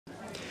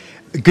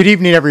Good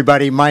evening,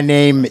 everybody. My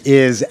name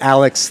is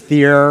Alex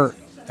Thier,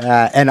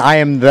 and I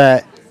am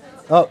the...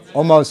 Oh,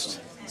 almost.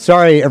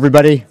 Sorry,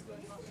 everybody.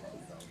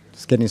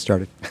 Just getting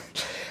started.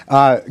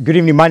 Good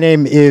evening. My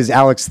name is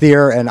Alex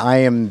Thier, and I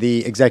am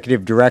the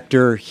executive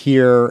director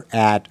here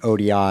at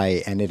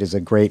ODI, and it is a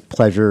great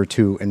pleasure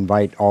to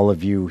invite all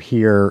of you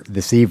here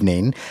this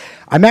evening.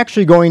 I'm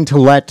actually going to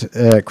let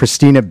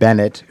Christina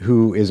Bennett,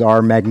 who is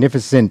our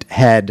magnificent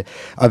head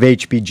of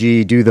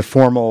HBG, do the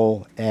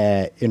formal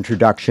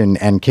introduction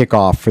and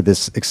kickoff for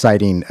this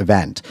exciting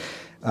event.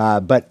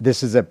 But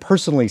this is a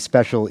personally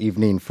special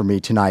evening for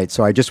me tonight,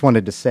 so I just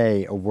wanted to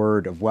say a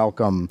word of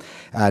welcome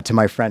to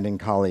my friend and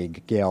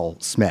colleague, Gayle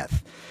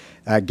Smith.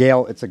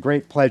 Gayle, it's a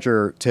great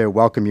pleasure to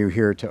welcome you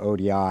here to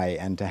ODI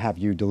and to have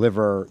you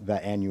deliver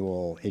the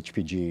annual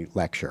HPG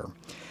lecture.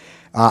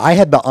 I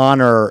had the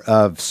honor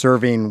of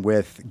serving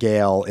with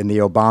Gayle in the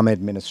Obama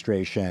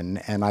administration,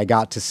 and I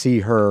got to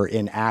see her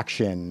in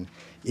action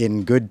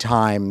in good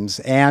times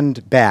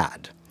and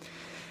bad.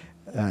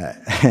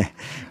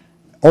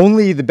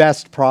 Only the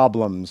best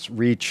problems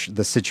reach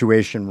the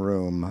Situation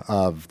Room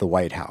of the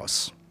White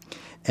House.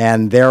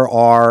 And there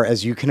are,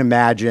 as you can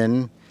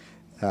imagine,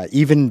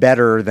 even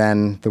better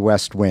than the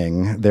West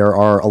Wing, there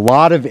are a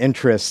lot of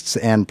interests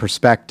and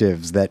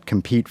perspectives that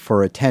compete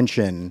for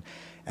attention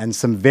and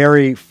some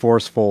very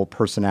forceful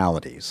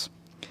personalities.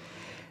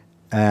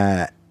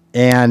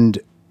 And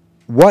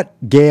what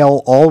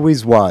Gayle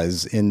always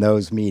was in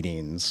those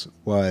meetings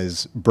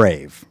was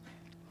brave.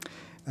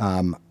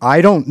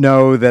 I don't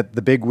know that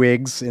the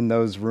bigwigs in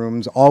those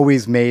rooms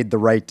always made the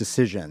right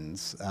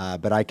decisions,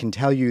 but I can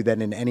tell you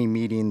that in any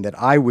meeting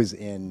that I was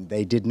in,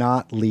 they did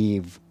not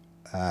leave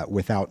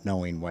without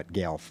knowing what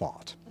Gayle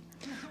thought.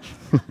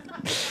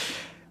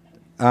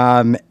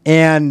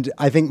 And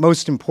I think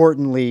most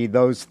importantly,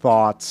 those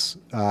thoughts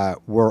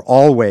were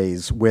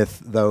always with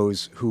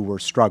those who were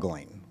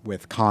struggling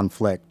with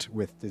conflict,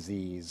 with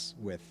disease,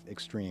 with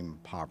extreme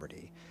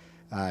poverty.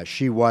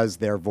 She was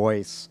their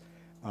voice.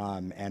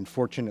 And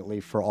fortunately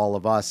for all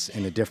of us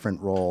in a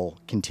different role,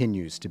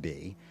 continues to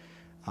be.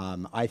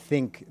 I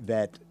think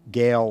that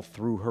Gayle,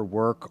 through her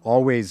work,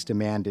 always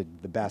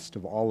demanded the best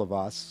of all of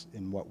us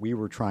in what we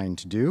were trying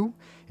to do,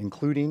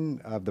 including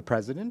of the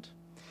president.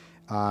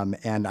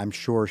 And I'm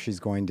sure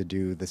she's going to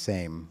do the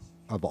same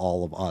of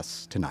all of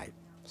us tonight.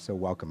 So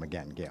welcome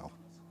again, Gayle.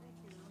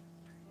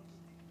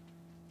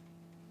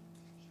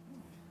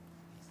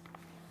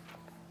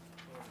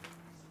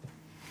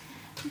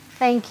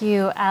 Thank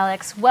you,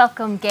 Alex.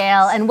 Welcome,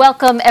 Gayle, and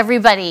welcome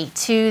everybody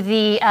to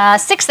the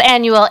 6th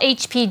annual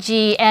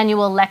HPG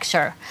annual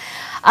lecture.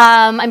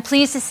 I'm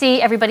pleased to see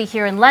everybody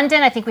here in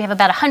London. I think we have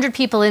about 100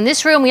 people in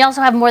this room. We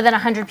also have more than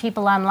 100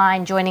 people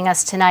online joining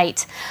us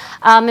tonight.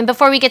 And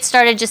before we get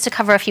started, just to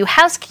cover a few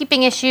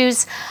housekeeping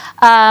issues,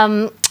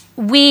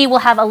 we will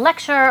have a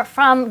lecture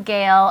from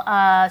Gayle,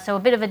 so a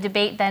bit of a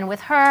debate then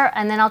with her,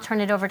 and then I'll turn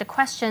it over to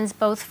questions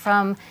both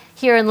from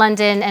here in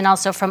London and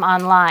also from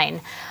online.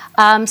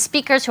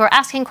 Speakers who are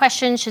asking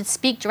questions should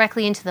speak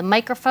directly into the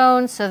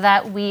microphone so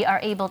that we are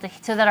able to,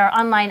 so that our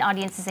online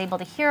audience is able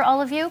to hear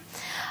all of you.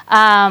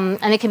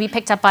 And it can be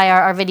picked up by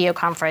our video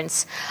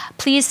conference.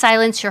 Please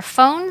silence your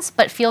phones,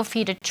 but feel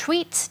free to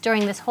tweet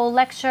during this whole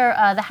lecture.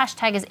 The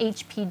hashtag is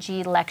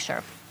HPG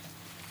lecture.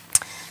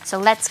 So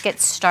let's get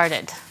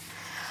started.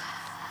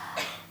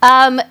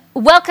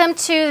 Welcome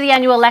to the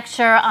annual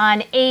lecture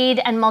on aid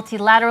and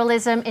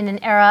multilateralism in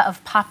an era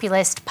of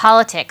populist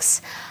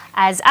politics.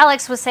 As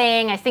Alex was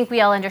saying, I think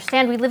we all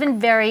understand we live in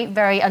very,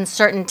 very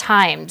uncertain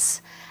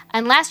times.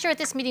 And last year at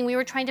this meeting, we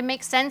were trying to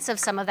make sense of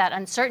some of that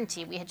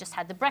uncertainty. We had just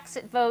had the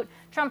Brexit vote,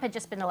 Trump had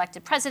just been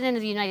elected president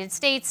of the United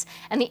States,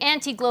 and the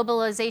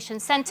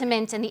anti-globalization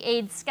sentiment and the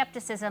aid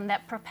skepticism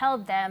that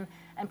propelled them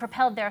and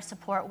propelled their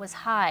support was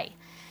high.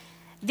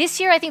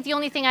 This year, I think the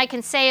only thing I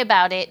can say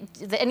about it,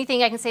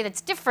 anything I can say that's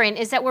different,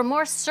 is that we're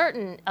more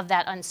certain of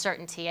that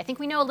uncertainty. I think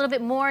we know a little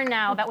bit more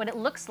now about what it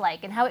looks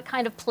like and how it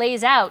kind of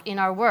plays out in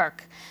our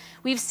work.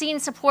 We've seen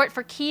support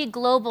for key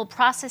global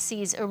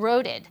processes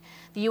eroded.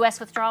 The US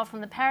withdrawal from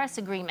the Paris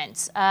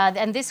Agreement,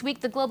 and this week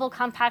the Global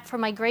Compact for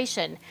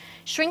Migration,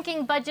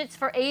 shrinking budgets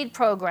for aid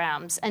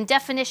programs, and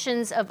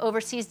definitions of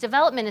overseas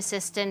development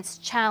assistance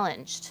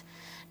challenged.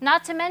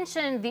 Not to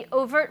mention the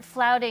overt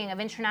flouting of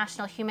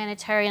international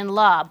humanitarian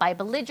law by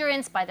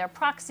belligerents, by their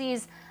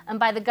proxies, and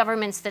by the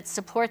governments that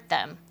support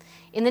them,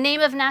 in the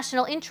name of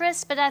national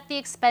interest, but at the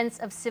expense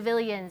of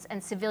civilians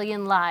and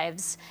civilian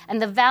lives,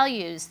 and the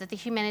values that the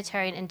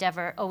humanitarian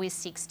endeavor always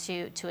seeks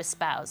to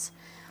espouse.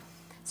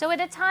 So at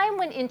a time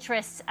when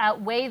interests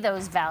outweigh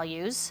those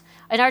values,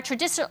 and our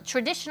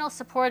traditional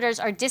supporters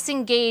are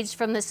disengaged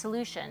from the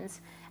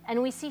solutions,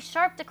 and we see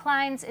sharp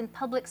declines in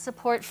public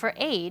support for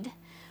aid,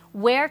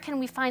 where can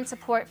we find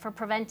support for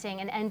preventing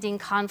and ending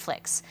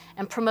conflicts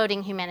and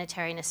promoting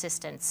humanitarian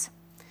assistance?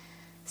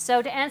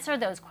 So to answer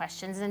those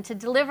questions and to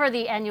deliver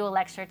the annual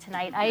lecture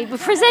tonight, I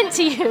present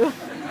to you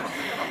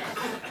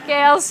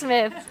Gayle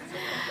Smith.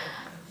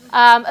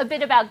 A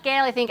bit about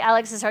Gayle. I think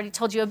Alex has already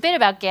told you a bit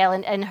about Gayle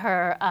and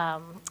her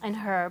and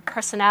her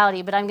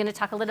personality, but I'm going to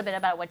talk a little bit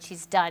about what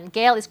she's done.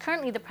 Gayle is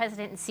currently the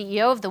president and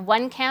CEO of the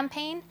One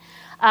Campaign.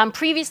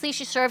 Previously,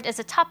 she served as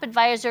a top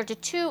advisor to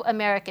 2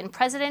 American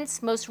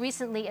presidents, most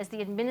recently as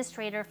the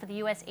administrator for the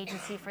U.S.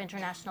 Agency for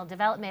International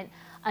Development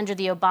under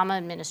the Obama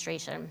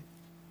administration.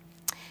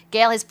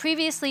 Gayle has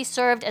previously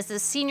served as the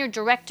Senior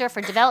Director for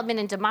Development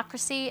and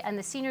Democracy and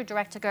the Senior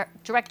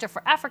Director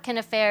for African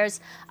Affairs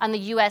on the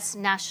U.S.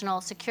 National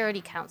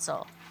Security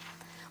Council.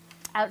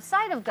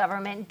 Outside of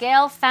government,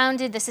 Gayle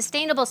founded the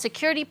Sustainable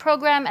Security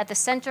Program at the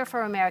Center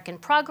for American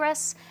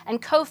Progress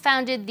and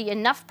co-founded the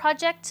Enough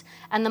Project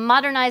and the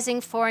Modernizing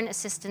Foreign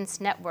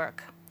Assistance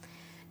Network.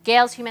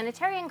 Gayle's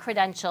humanitarian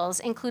credentials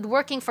include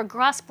working for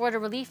cross-border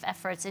relief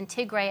efforts in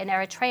Tigray and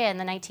Eritrea in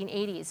the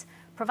 1980s,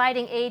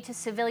 providing aid to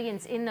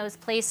civilians in those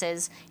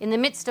places in the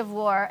midst of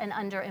war and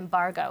under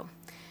embargo.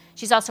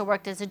 She's also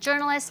worked as a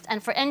journalist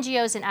and for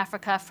NGOs in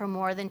Africa for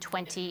more than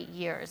 20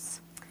 years.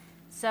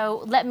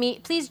 So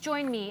please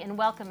join me in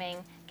welcoming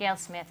Gayle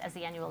Smith as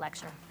the annual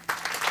lecturer.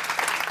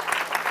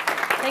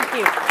 Thank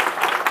you.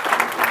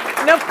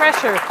 No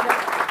pressure.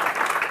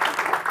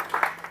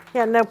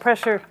 Yeah, no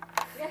pressure.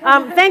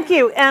 Thank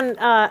you. And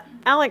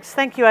Alex,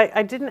 thank you.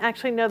 I didn't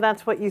actually know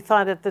that's what you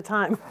thought at the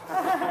time.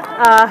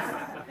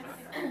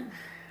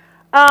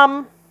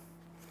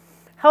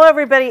 Hello,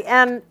 everybody.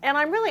 And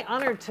I'm really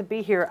honored to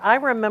be here. I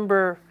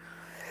remember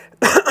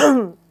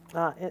in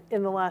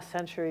the last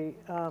century,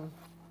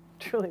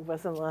 truly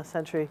was in the last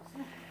century,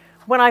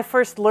 when I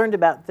first learned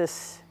about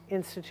this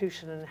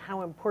institution and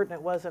how important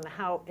it was and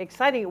how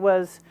exciting it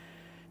was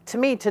to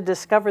me to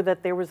discover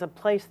that there was a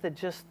place that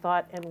just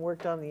thought and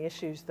worked on the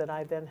issues that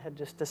I then had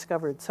just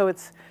discovered. So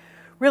it's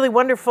really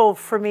wonderful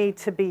for me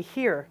to be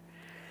here.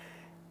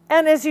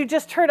 And as you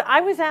just heard, I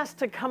was asked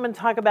to come and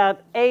talk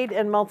about aid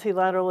and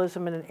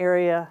multilateralism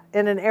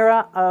in an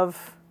era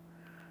of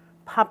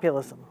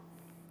populism.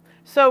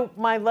 So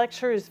my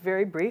lecture is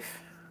very brief.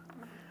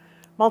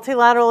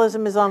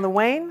 Multilateralism is on the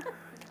wane,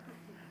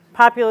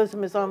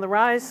 populism is on the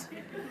rise,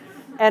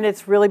 and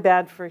it's really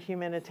bad for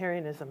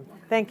humanitarianism.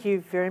 Thank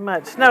you very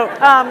much. No,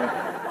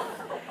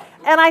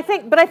 and I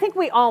think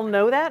we all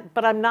know that,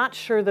 but I'm not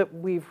sure that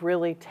we've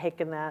really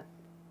taken that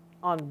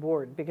on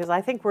board, because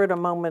I think we're at a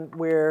moment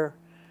where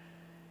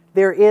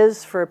there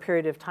is, for a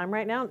period of time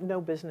right now,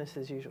 no business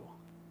as usual.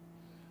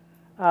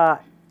 I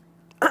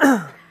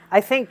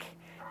think,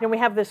 we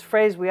have this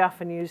phrase we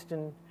often used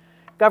in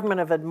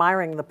government of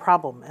admiring the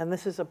problem, and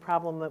this is a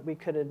problem that we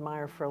could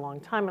admire for a long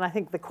time. And I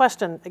think the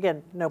question,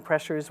 again, no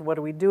pressure, is what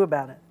do we do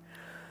about it?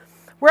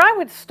 Where I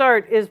would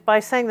start is by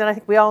saying that I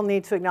think we all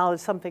need to acknowledge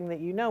something that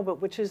you know,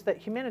 but which is that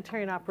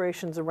humanitarian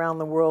operations around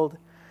the world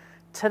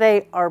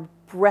today are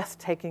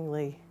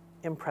breathtakingly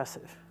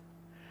impressive.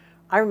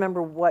 I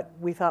remember what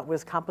we thought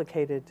was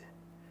complicated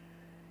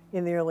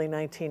in the early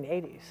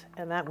 1980s,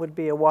 and that would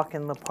be a walk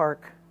in the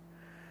park,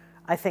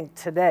 I think,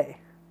 today.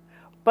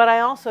 But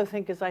I also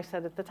think, as I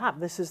said at the top,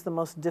 this is the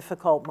most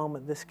difficult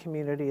moment this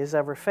community has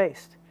ever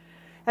faced.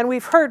 And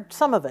we've heard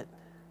some of it.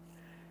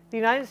 The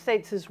United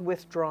States is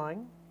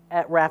withdrawing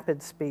at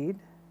rapid speed.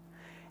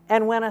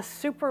 And when a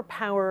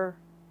superpower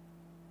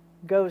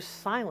goes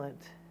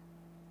silent,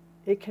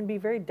 it can be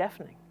very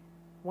deafening.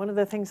 One of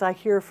the things I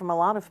hear from a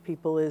lot of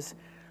people is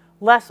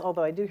less,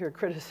 although I do hear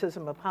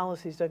criticism of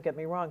policies, don't get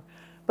me wrong,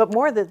 but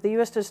more that the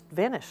U.S. just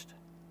vanished.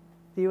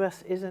 The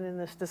U.S. isn't in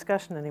this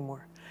discussion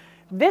anymore.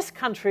 This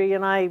country,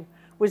 and I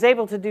was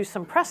able to do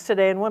some press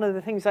today, and one of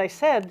the things I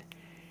said,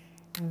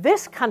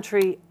 this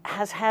country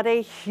has had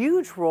a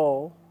huge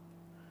role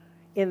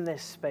in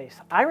this space.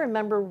 I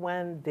remember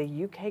when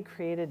the UK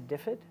created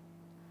DFID.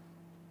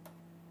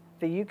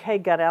 The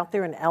UK got out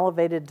there and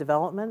elevated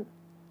development.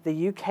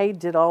 The UK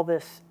did all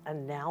this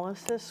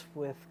analysis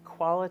with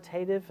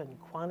qualitative and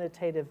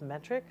quantitative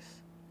metrics.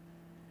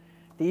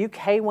 The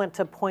UK went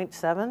to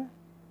 0.7.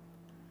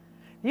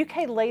 The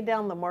UK laid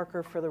down the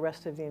marker for the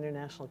rest of the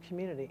international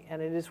community,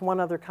 and it is one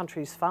other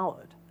country's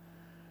followed.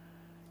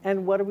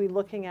 And what are we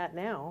looking at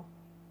now?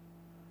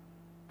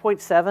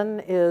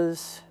 0.7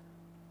 is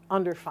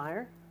under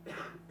fire.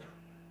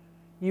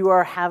 You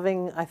are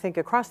having, I think,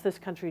 across this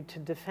country to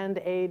defend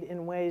aid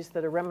in ways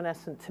that are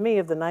reminiscent to me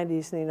of the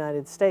 90s in the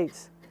United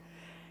States.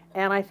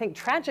 And I think,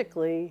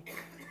 tragically,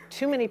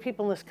 too many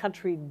people in this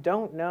country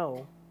don't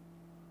know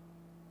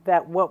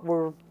that what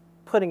we're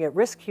putting at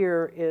risk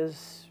here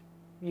is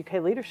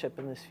UK leadership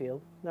in this field,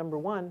 number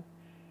one,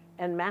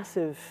 and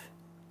massive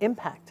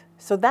impact.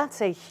 So that's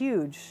a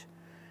huge,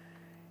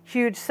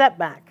 huge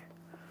setback.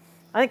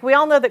 I think we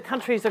all know that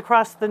countries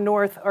across the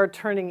North are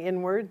turning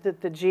inward,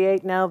 that the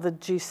G8 now, the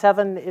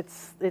G7,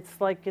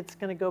 it's like it's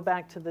going to go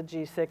back to the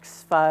G6,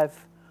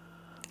 5,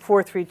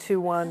 4, 3,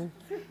 2, 1.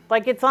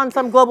 Like it's on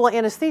some global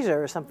anesthesia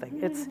or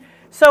something.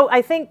 So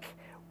I think,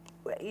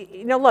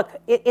 look,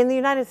 in the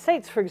United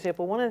States, for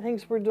example, one of the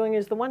things we're doing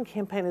is the One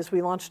Campaign is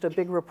we launched a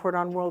big report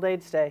on World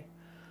AIDS Day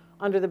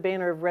under the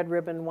banner of Red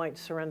Ribbon, White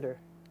Surrender.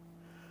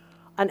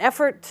 An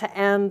effort to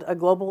end a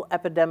global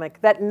epidemic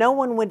that no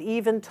one would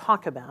even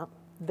talk about,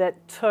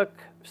 that took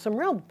some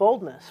real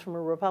boldness from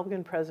a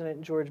Republican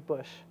president, George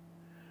Bush.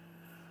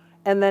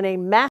 and then a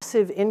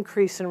massive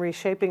increase in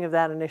reshaping of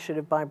that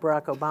initiative by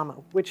Barack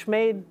Obama, which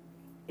made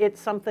it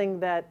something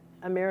that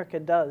America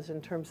does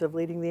in terms of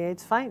leading the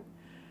AIDS fight.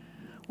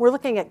 We're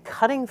looking at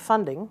cutting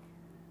funding.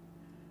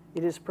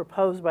 It is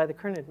proposed by the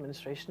current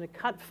administration to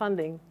cut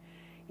funding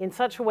in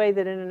such a way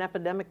that in an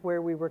epidemic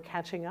where we were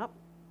catching up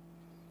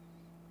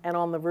and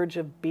on the verge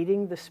of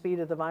beating the speed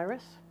of the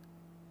virus,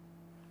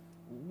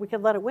 we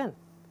could let it win.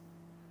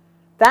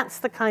 That's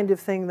the kind of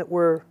thing that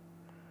we're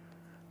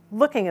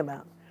looking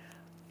about.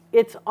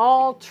 It's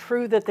all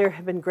true that there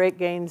have been great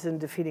gains in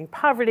defeating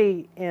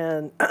poverty,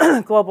 in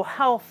global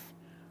health,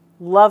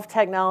 love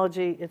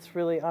technology. It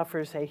really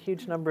offers a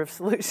huge number of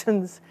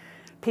solutions.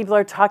 People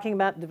are talking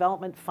about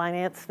development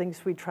finance,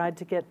 things we tried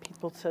to get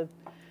people to,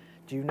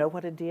 do you know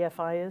what a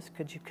DFI is?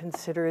 Could you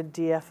consider a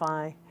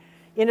DFI?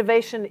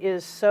 Innovation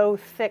is so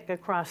thick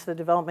across the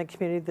development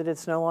community that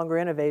it's no longer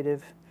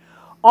innovative.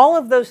 All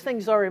of those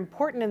things are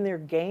important in their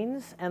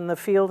gains, and the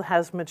field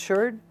has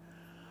matured.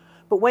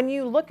 But when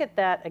you look at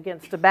that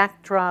against a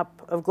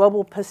backdrop of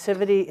global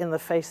passivity in the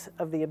face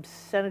of the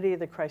obscenity of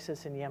the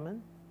crisis in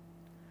Yemen,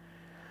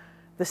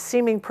 the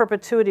seeming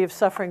perpetuity of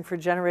suffering for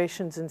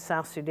generations in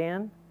South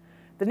Sudan,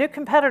 the new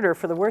competitor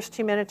for the worst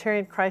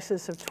humanitarian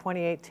crisis of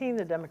 2018,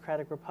 the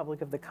Democratic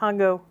Republic of the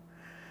Congo,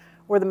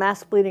 or the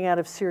mass bleeding out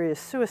of serious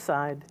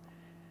suicide,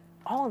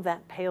 all of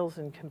that pales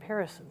in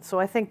comparison. So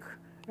I think,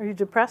 are you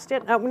depressed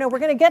yet? No, we're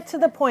going to get to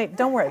the point.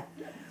 Don't worry.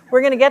 We're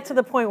going to get to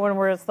the point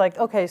where it's like,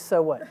 okay,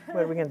 so what?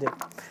 What are we going to do?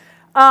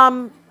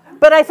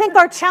 But I think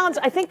our challenge,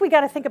 I think we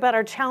got to think about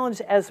our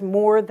challenge as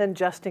more than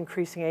just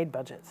increasing aid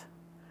budgets.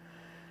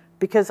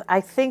 Because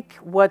I think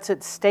what's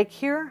at stake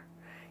here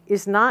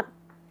is not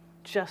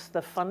just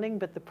the funding,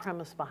 but the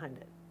premise behind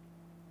it.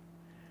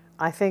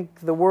 I think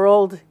the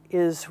world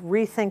is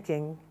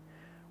rethinking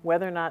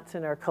whether or not it's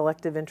in our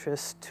collective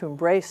interest to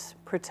embrace,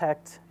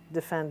 protect,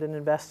 defend, and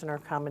invest in our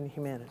common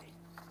humanity.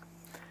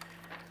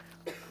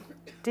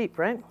 Deep,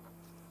 right?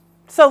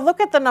 So look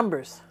at the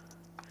numbers.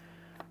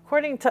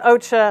 According to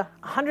OCHA,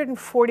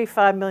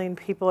 145 million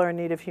people are in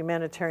need of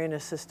humanitarian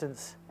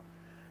assistance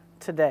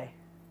today.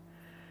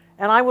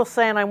 And I will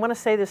say, and I want to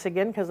say this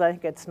again because I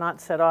think it's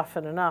not said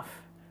often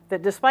enough,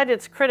 that despite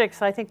its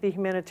critics, I think the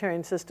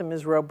humanitarian system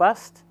is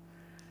robust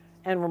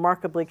and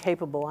remarkably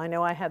capable. I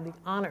know I had the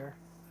honor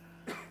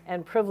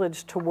and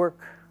privilege to work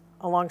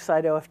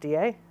alongside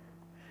OFDA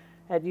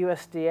at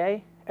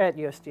USAID,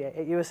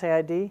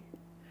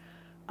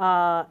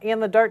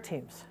 and the DART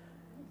teams,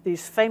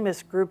 these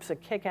famous groups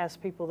of kick-ass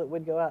people that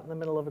would go out in the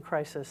middle of a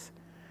crisis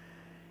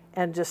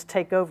and just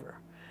take over.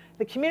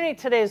 The community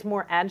today is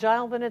more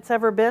agile than it's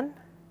ever been,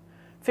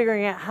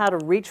 figuring out how to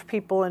reach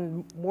people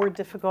in more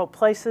difficult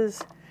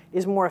places,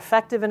 is more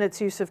effective in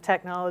its use of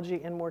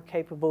technology, and more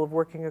capable of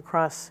working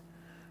across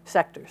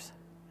sectors.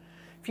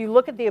 If you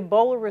look at the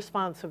Ebola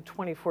response of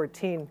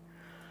 2014,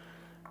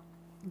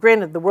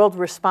 granted, the world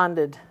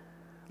responded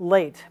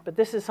late, but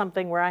this is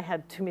something where I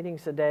had 2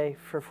 meetings a day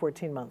for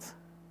 14 months.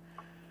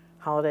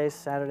 Holidays,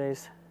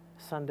 Saturdays,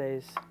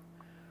 Sundays,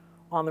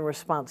 on the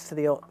response to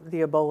the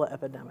Ebola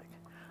epidemic.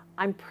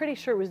 I'm pretty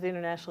sure it was the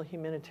international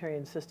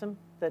humanitarian system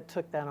that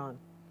took that on.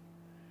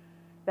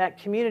 That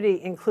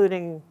community,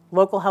 including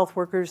local health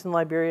workers in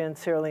Liberia and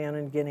Sierra Leone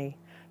and Guinea,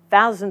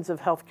 thousands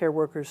of healthcare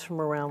workers from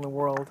around the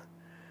world,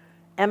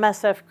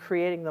 MSF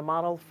creating the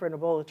model for an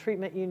Ebola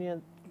treatment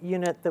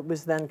unit that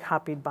was then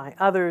copied by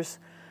others,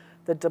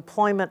 the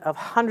deployment of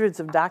hundreds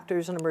of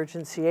doctors and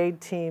emergency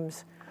aid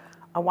teams,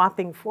 a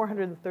whopping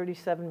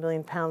 £437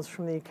 million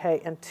from the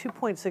UK and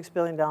 $2.6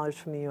 billion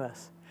from the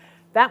US.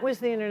 That was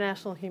the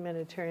international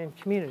humanitarian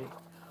community.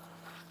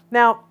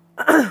 Now,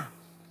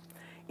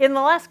 in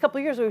the last couple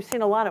of years, we've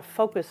seen a lot of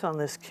focus on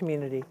this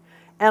community,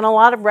 and a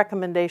lot of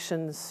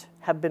recommendations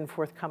have been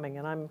forthcoming,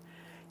 and I'm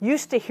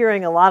used to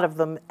hearing a lot of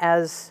them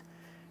as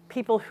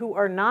people who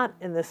are not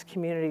in this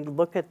community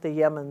look at the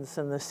Yemens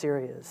and the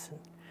Syrias.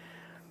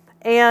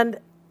 And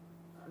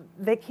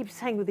they keep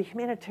saying, well, the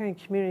humanitarian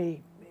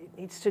community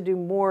needs to do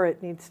more,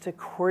 it needs to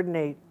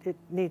coordinate, it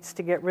needs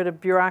to get rid of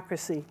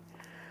bureaucracy.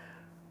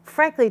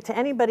 Frankly, to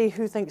anybody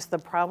who thinks the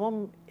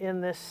problem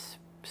in this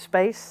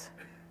space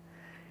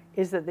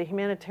is that the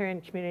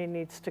humanitarian community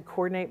needs to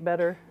coordinate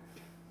better,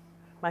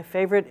 my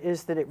favorite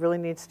is that it really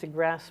needs to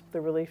grasp the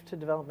relief to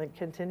development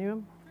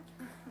continuum.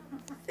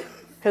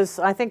 Because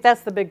I think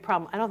that's the big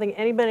problem. I don't think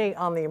anybody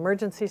on the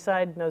emergency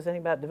side knows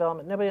anything about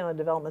development. Nobody on the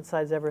development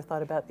side has ever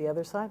thought about the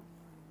other side.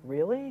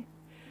 Really?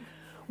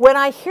 When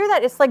I hear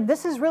that, it's like,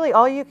 this is really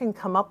all you can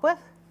come up with?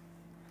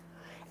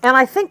 And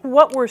I think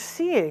what we're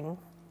seeing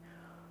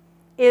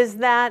is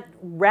that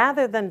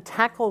rather than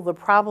tackle the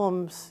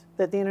problems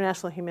that the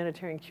international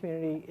humanitarian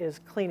community is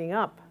cleaning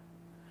up,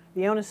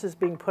 the onus is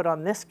being put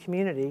on this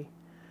community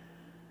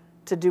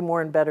to do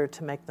more and better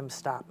to make them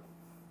stop.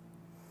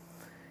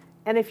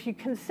 And if you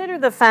consider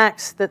the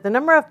facts that the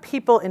number of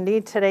people in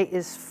need today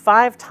is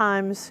 5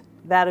 times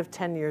that of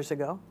 10 years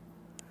ago,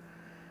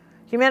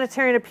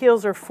 humanitarian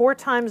appeals are 4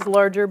 times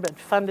larger but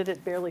funded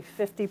at barely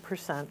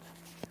 50%,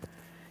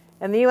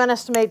 and the UN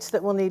estimates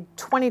that we'll need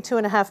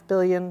 $22.5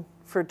 billion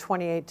for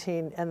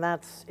 2018, and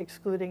that's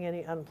excluding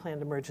any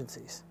unplanned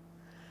emergencies.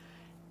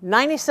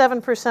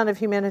 97% of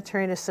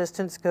humanitarian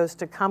assistance goes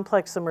to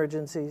complex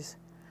emergencies,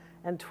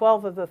 and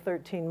 12 of the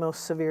 13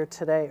 most severe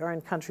today are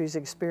in countries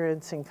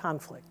experiencing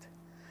conflict.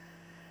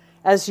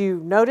 As you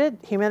noted,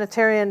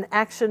 humanitarian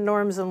action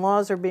norms and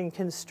laws are being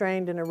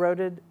constrained and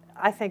eroded,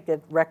 I think,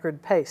 at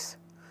record pace.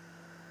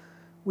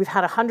 We've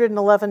had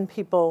 111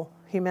 people,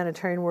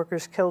 humanitarian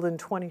workers, killed in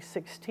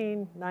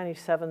 2016,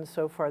 97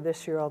 so far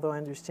this year, although I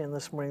understand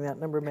this morning that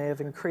number may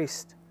have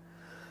increased.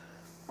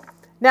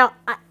 Now,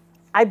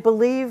 I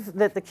believe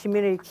that the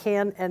community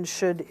can and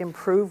should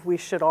improve. We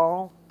should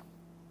all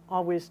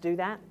always do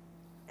that,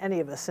 any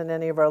of us in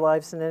any of our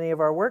lives and any of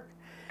our work.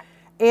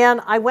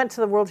 And I went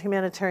to the World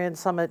Humanitarian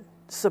Summit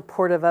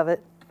supportive of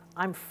it.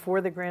 I'm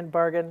for the grand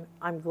bargain.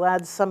 I'm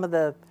glad some of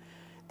the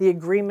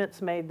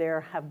agreements made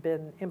there have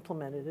been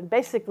implemented. And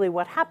basically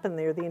what happened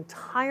there, the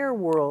entire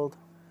world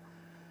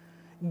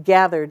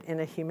gathered in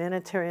a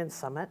humanitarian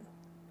summit,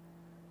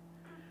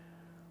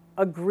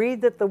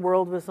 agreed that the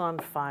world was on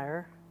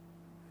fire,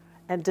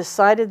 and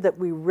decided that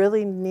we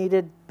really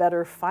needed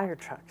better fire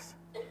trucks.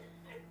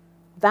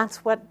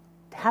 That's what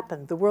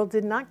happened. The world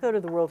did not go to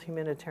the World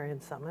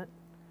Humanitarian Summit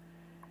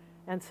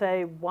and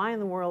say, why in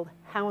the world,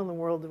 how in the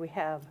world do we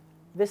have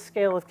this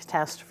scale of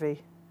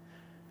catastrophe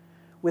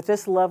with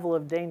this level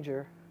of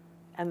danger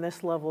and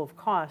this level of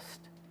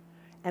cost,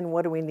 and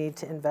what do we need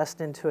to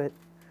invest into it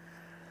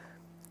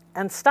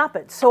and stop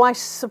it? So I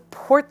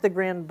support the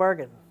grand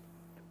bargain.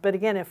 But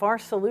again, if our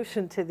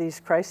solution to these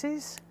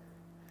crises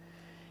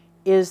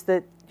is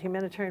that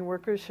humanitarian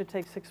workers should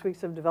take 6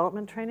 weeks of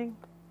development training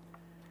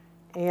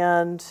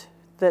and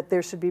that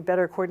there should be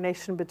better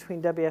coordination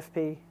between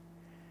WFP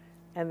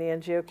and the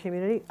NGO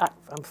community,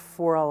 I'm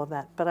for all of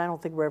that, but I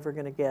don't think we're ever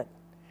going to get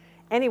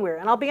anywhere.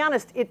 And I'll be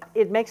honest,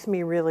 it makes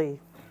me really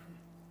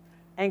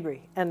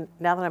angry. And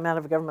now that I'm out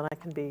of government, I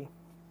can be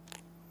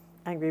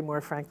angry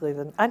more frankly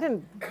than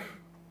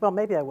well,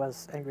 maybe I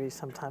was angry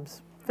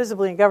sometimes,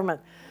 visibly in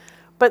government.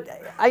 But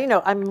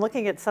I'm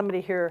looking at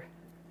somebody here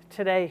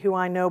today who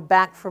I know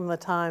back from the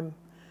time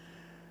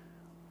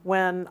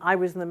when I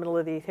was in the middle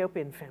of the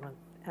Ethiopian famine.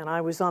 And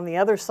I was on the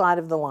other side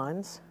of the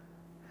lines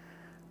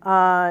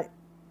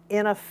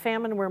in a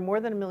famine where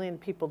more than 1 million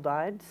people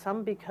died,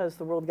 some because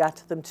the world got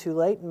to them too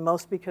late, and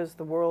most because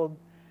the world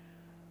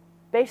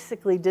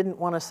basically didn't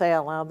want to say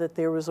out loud that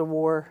there was a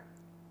war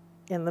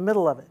in the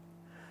middle of it.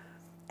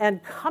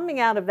 And coming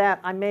out of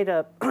that, I made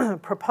a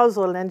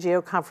proposal at an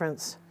NGO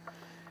conference.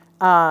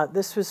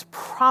 This was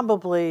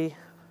probably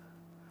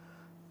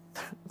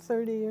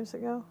 30 years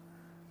ago.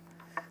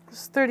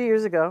 This was 30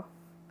 years ago.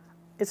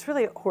 It's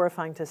really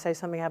horrifying to say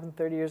something happened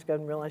 30 years ago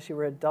and realize you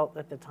were an adult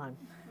at the time.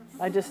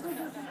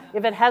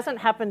 If it hasn't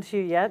happened to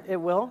you yet, it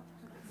will.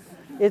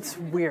 It's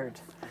weird.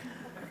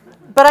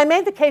 But I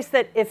made the case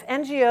that if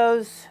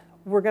NGOs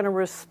were going to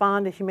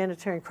respond to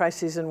humanitarian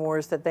crises and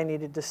wars, that they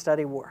needed to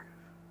study war.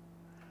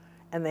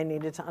 And they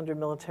needed to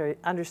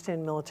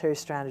understand military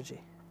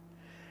strategy.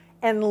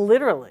 And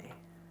literally,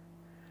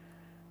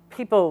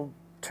 people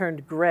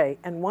turned gray,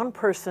 and one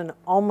person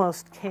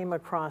almost came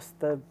across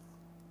the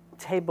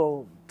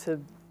table to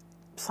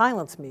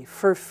silence me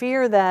for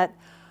fear that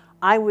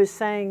I was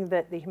saying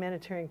that the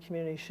humanitarian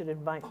community should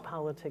invite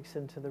politics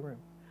into the room.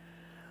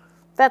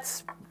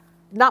 That's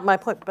not my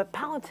point, but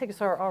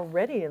politics are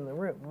already in the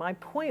room. My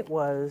point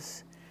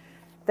was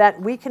that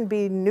we can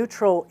be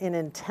neutral in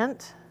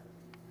intent,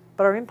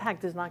 but our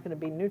impact is not going to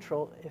be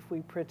neutral if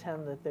we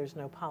pretend that there's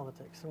no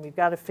politics. And we've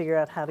got to figure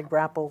out how to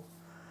grapple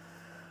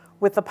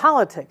with the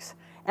politics.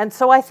 And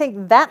so I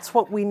think that's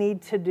what we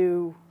need to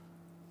do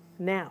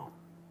now.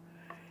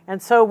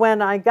 And so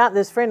when I got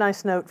this very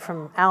nice note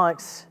from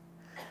Alex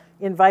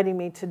inviting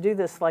me to do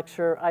this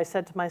lecture, I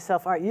said to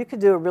myself, all right, you could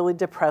do a really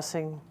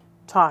depressing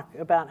talk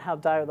about how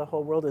dire the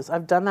whole world is.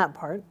 I've done that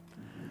part.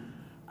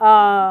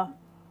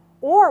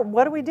 Or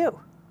what do we do?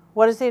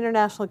 What does the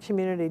international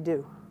community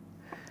do?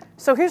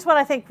 So here's what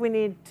I think we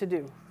need to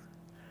do.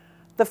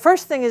 The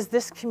first thing is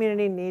this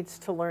community needs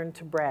to learn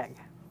to brag.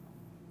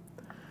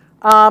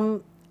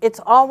 It's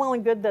all well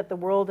and good that the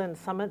world and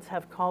summits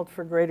have called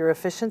for greater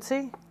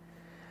efficiency.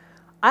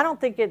 I don't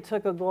think it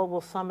took a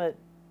global summit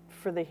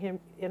for the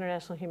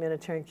international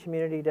humanitarian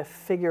community to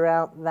figure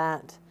out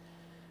that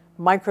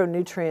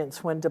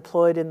micronutrients, when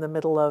deployed in the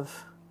middle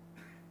of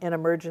an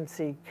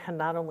emergency, can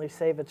not only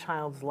save a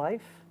child's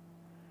life,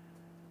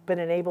 but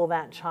enable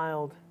that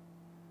child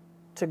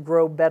to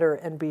grow better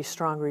and be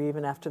stronger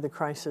even after the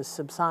crisis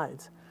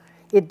subsides.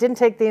 It didn't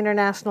take the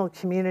international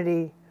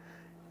community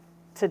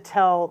to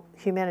tell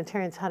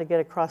humanitarians how to get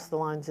across the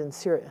lines in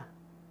Syria.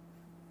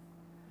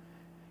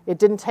 It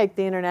didn't take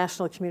the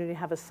international community to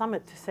have a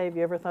summit to say, have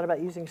you ever thought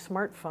about using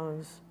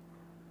smartphones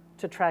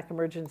to track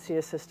emergency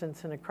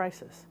assistance in a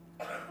crisis?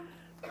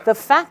 The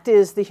fact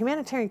is, the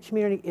humanitarian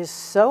community is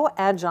so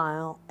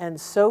agile and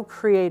so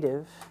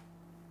creative,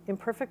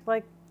 imperfect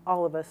like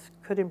all of us,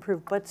 could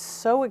improve, but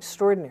so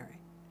extraordinary,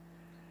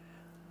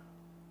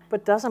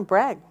 but doesn't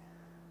brag.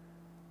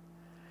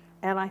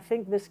 And I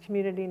think this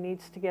community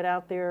needs to get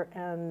out there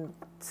and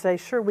say,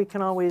 sure, we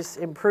can always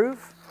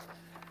improve,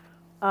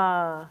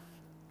 but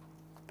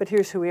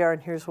here's who we are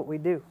and here's what we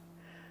do.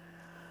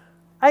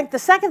 I think the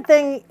second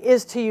thing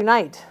is to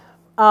unite.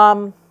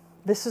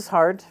 This is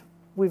hard.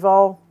 We've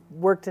all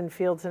worked in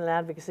fields in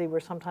advocacy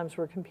where sometimes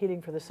we're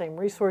competing for the same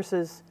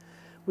resources.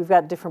 We've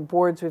got different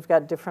boards. We've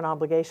got different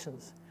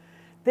obligations.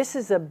 This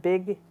is a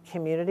big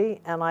community,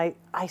 and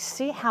I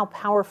see how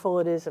powerful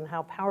it is and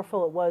how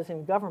powerful it was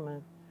in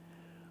government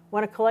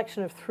when a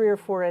collection of 3 or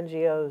 4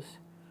 NGOs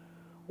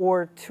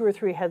or 2 or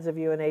 3 heads of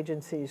UN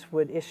agencies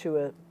would issue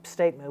a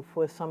statement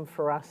with some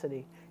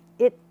ferocity.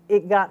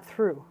 It got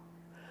through.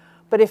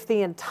 But if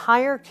the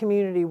entire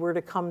community were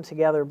to come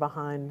together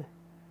behind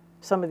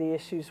some of the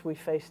issues we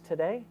face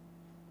today,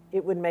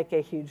 it would make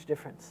a huge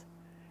difference.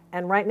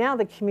 And right now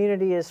the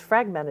community is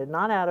fragmented,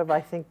 not out of,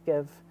 I think,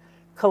 of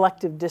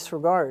collective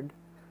disregard,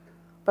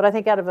 but I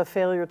think out of a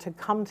failure to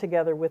come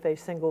together with a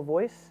single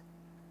voice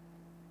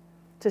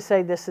to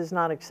say this is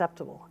not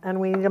acceptable. And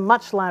we need a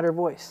much louder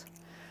voice.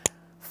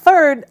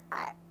 Third,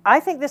 I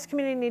think this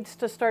community needs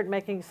to start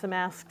making some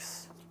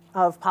asks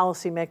of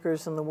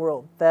policymakers in the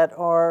world that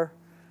are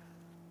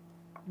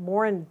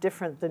more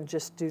indifferent than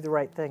just do the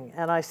right thing.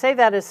 And I say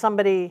that as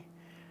somebody,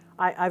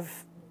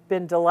 I've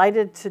been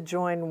delighted to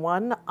join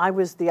one. I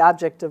was the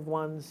object of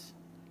one's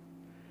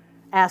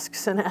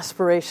asks and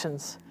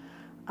aspirations,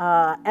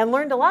 and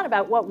learned a lot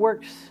about what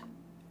works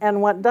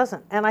and what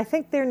doesn't. And I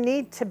think there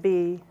need to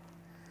be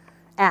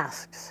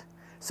asks.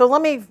 So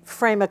let me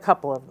frame a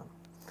couple of them.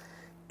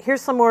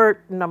 Here's some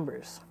more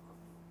numbers.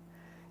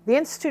 The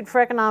Institute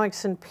for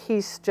Economics and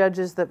Peace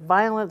judges that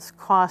violence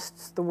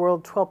costs the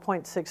world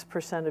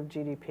 12.6% of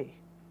GDP.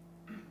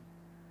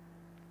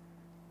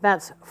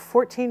 That's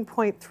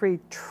 $14.3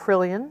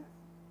 trillion,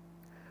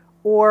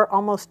 or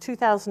almost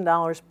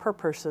 $2,000 per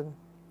person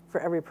for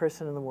every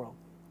person in the world.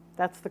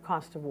 That's the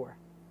cost of war.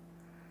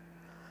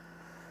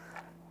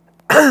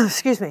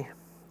 Excuse me.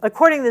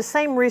 According to the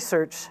same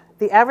research,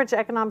 the average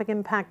economic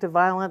impact of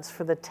violence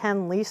for the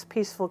 10 least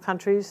peaceful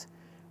countries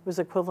was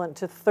equivalent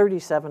to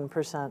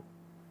 37%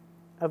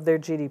 of their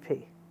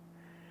GDP.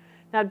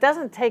 Now, it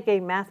doesn't take a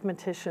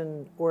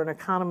mathematician or an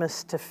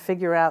economist to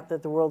figure out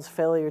that the world's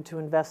failure to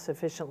invest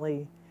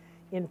sufficiently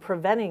in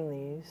preventing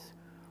these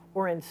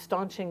or in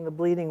staunching the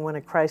bleeding when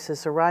a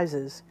crisis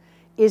arises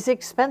is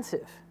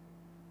expensive.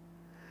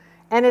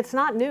 And it's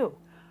not new.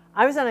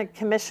 I was on a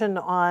commission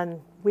on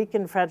weak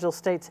and fragile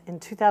states in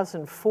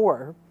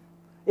 2004.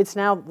 It's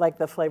now like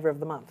the flavor of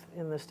the month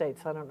in the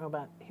States. I don't know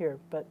about here,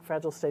 but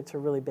fragile states are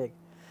really big.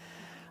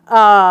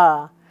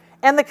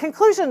 And the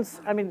conclusions,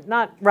 I mean,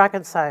 not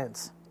rocket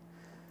science.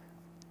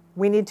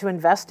 We need to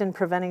invest in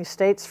preventing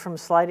states from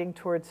sliding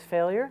towards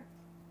failure.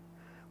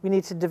 We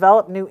need to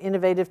develop new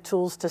innovative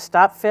tools to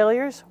stop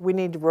failures. We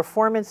need to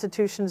reform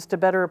institutions to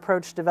better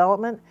approach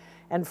development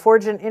and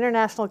forge an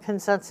international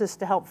consensus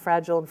to help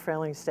fragile and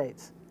failing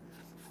states.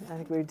 I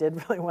think we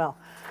did really well.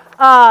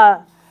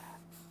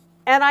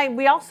 And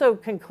we also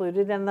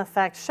concluded, and the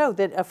facts show,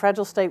 that a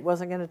fragile state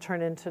wasn't going to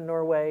turn into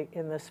Norway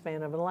in the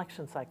span of an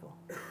election cycle,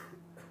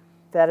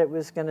 that it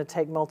was going to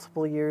take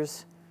multiple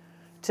years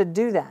to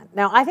do that.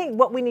 Now, I think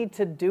what we need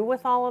to do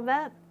with all of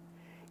that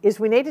is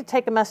we need to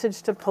take a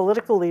message to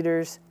political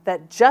leaders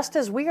that just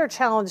as we are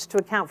challenged to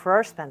account for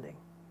our spending,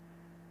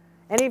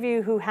 any of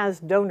you who has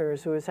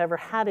donors, who has ever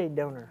had a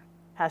donor,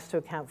 has to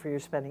account for your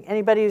spending.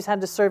 Anybody who's had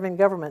to serve in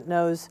government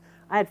knows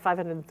I had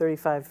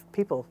 535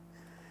 people,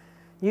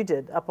 you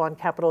did, up on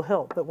Capitol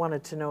Hill that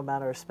wanted to know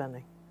about our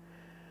spending.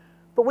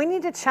 But we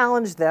need to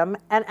challenge them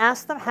and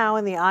ask them how,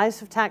 in the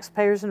eyes of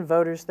taxpayers and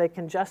voters, they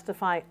can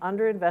justify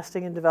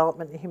underinvesting in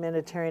development and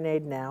humanitarian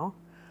aid now,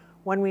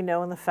 when we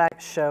know and the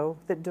facts show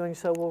that doing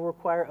so will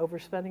require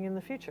overspending in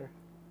the future.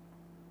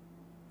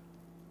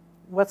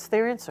 What's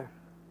their answer?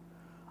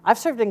 I've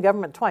served in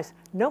government twice.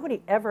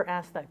 Nobody ever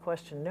asked that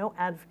question. No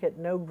advocate,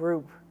 no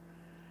group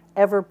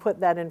ever put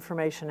that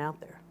information out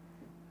there.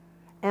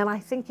 And I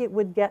think it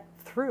would get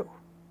through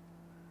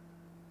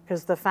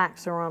because the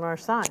facts are on our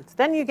sides.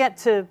 Then you get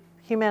to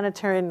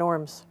humanitarian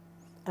norms,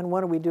 and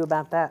what do we do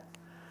about that?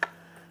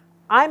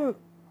 I'm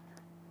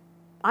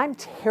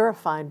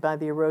terrified by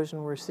the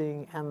erosion we're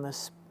seeing and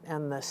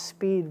the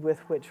speed with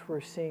which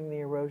we're seeing the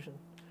erosion.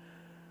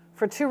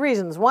 For two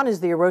reasons. One is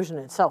the erosion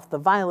itself, the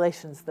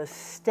violations, the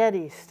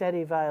steady,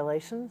 steady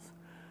violations.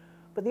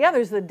 But the other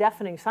is the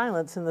deafening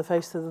silence in the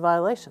face of the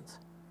violations.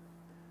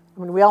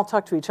 I mean, we all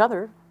talk to each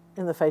other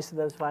in the face of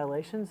those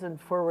violations and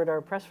forward our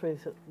press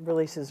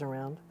releases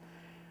around.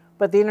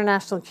 But the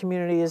international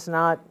community is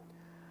not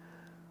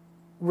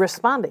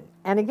responding.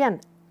 And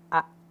again,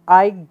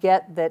 I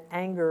get that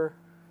anger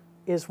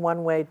is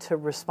one way to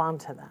respond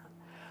to that.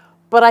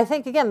 But I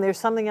think, again, there's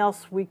something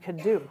else we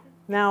could do.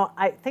 Now,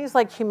 things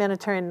like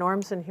humanitarian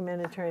norms and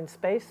humanitarian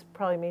space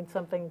probably mean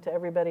something to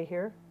everybody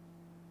here.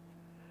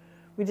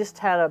 We just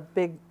had a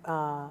big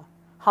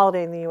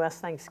holiday in the US,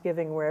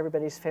 Thanksgiving, where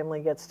everybody's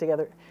family gets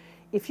together.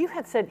 If you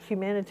had said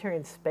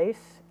humanitarian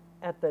space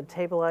at the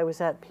table I was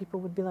at,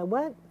 people would be like,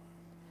 what?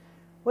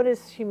 What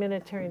is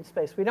humanitarian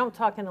space? We don't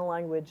talk in a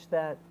language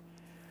that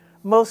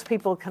most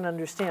people can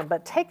understand,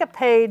 but take a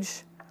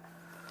page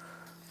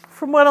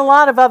from what a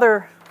lot of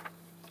other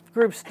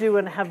groups do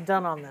and have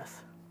done on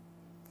this.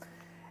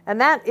 And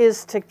that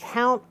is to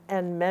count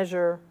and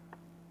measure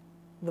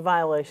the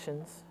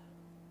violations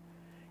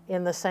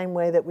in the same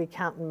way that we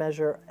count and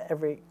measure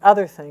every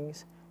other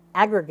things,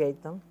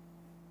 aggregate them,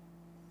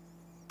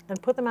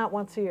 and put them out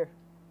once a year.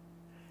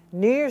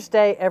 New Year's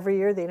Day every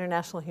year, the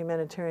international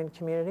humanitarian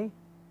community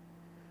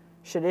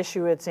should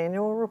issue its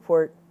annual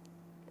report.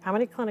 How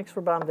many clinics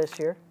were bombed this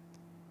year?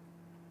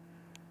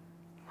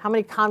 How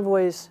many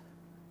convoys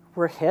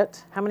were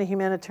hit? How many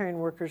humanitarian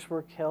workers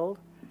were killed?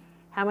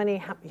 How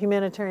many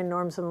humanitarian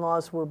norms and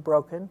laws were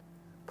broken?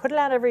 Put it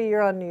out every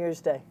year on New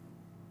Year's Day.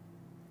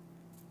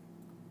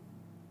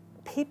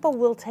 People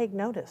will take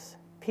notice.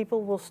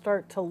 People will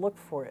start to look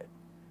for it.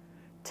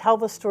 Tell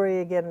the story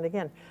again and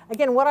again.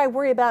 Again, what I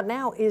worry about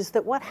now is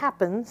that what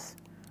happens,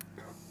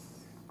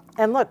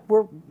 and look,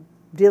 we're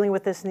dealing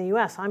with this in the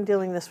U.S. I'm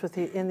dealing this with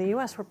in the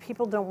U.S. where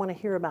people don't want to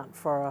hear about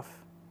far-off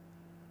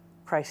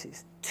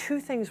crises. Two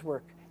things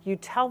work. You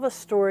tell the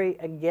story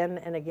again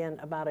and again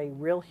about a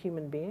real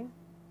human being,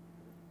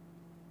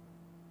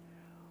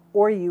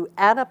 or you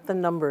add up the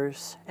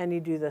numbers and you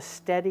do the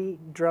steady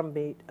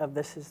drumbeat of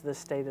this is the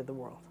state of the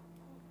world.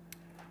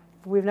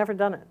 We've never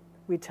done it.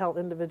 We tell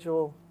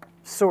individual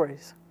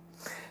stories.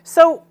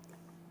 So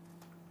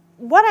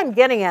what I'm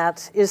getting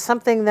at is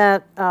something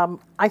that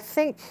I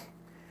think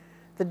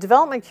the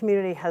development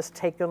community has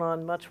taken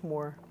on much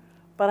more,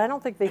 but I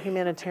don't think the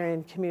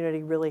humanitarian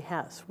community really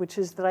has, which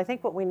is that I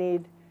think what we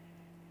need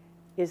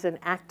is an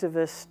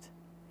activist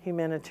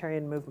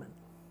humanitarian movement.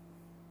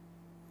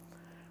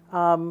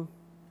 By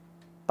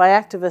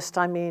activist,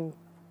 I mean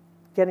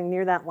getting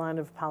near that line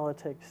of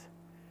politics,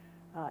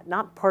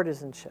 not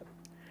partisanship.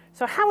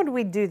 So how would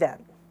we do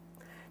that?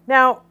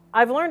 Now,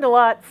 I've learned a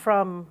lot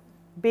from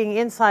being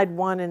inside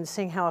one and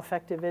seeing how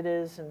effective it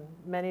is, and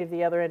many of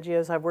the other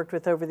NGOs I've worked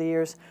with over the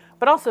years,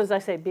 but also, as I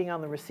say, being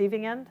on the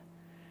receiving end.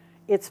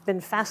 It's been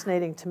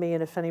fascinating to me,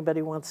 and if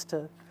anybody wants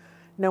to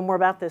know more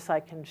about this, I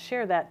can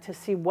share that to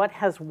see what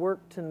has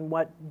worked and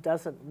what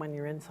doesn't when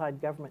you're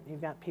inside government.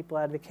 You've got people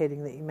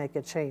advocating that you make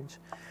a change.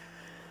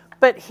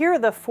 But here are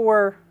the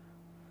four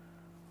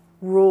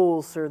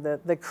rules, or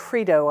the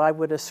credo I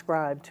would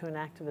ascribe to an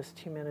activist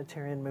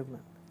humanitarian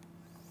movement.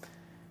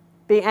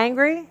 Be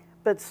angry,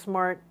 but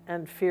smart,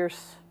 and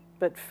fierce,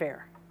 but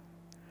fair.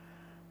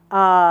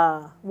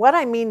 What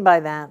I mean by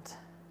that,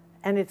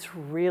 and it's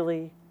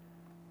really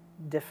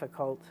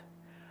difficult,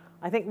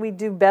 I think we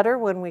do better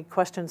when we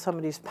question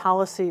somebody's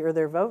policy or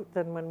their vote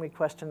than when we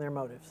question their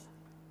motives.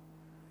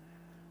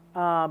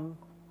 I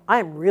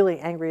am really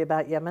angry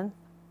about Yemen.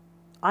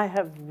 I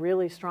have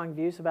really strong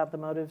views about the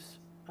motives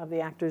of the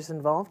actors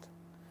involved.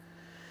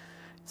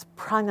 It's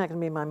probably not going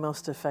to be my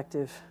most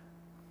effective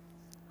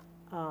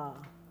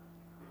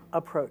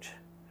approach.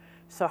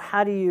 So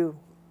how do you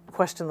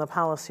question the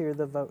policy or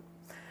the vote?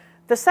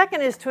 The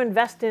second is to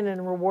invest in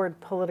and reward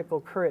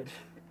political courage.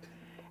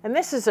 And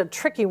this is a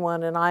tricky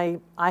one, and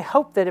I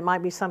hope that it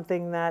might be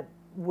something that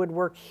would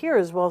work here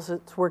as well as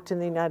it's worked in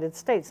the United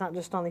States, not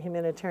just on the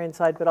humanitarian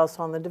side, but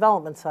also on the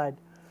development side.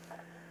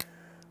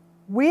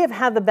 We have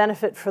had the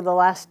benefit for the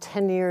last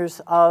 10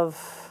 years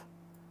of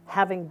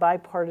having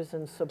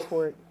bipartisan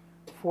support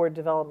for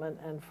development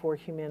and for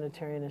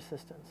humanitarian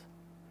assistance.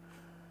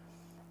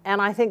 And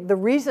I think the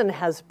reason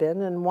has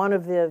been, and one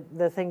of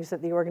the things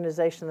that the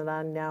organization that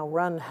I now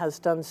run has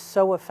done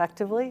so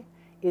effectively,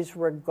 is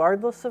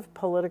regardless of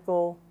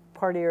political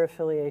party or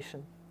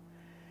affiliation,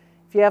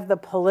 if you have the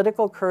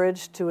political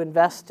courage to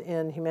invest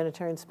in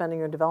humanitarian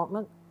spending or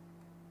development,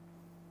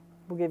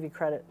 we'll give you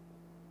credit.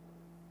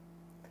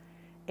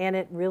 And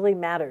it really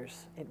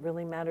matters. It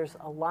really matters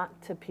a lot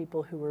to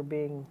people who are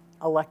being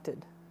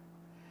elected.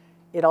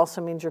 It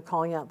also means you're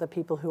calling out the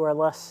people who are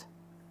less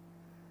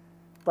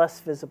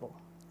visible.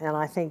 And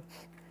I think,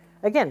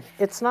 again,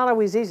 it's not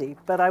always easy,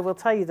 but I will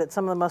tell you that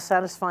some of the most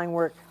satisfying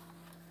work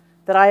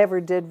that I ever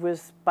did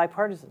was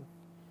bipartisan,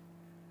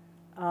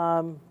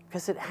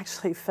 because it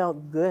actually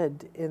felt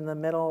good in the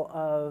middle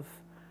of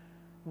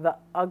the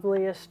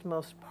ugliest,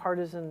 most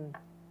partisan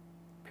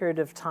period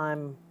of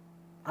time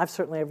I've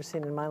certainly ever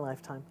seen in my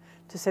lifetime,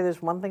 to say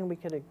there's one thing we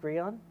could agree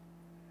on: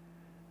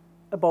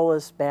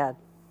 Ebola's bad.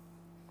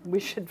 We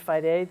should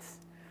fight AIDS.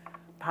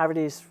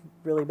 Poverty is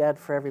really bad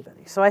for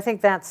everybody. So I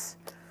think that's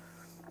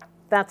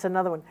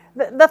another one.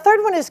 The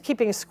third one is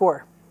keeping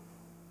score.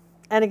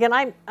 And again,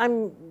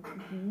 I'm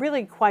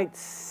really quite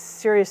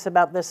serious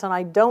about this, and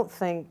I don't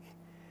think,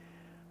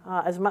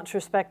 as much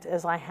respect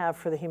as I have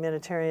for the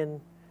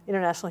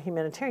international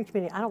humanitarian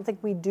community, I don't think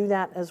we do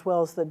that as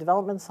well as the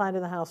development side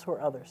of the house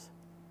or others.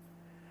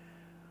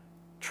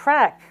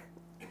 Track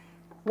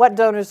what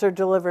donors are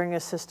delivering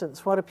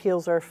assistance, what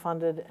appeals are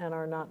funded and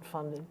are not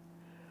funded,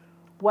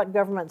 what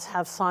governments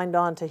have signed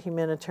on to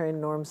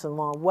humanitarian norms and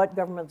law, what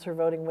governments are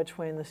voting which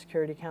way in the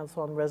Security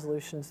Council on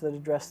resolutions that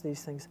address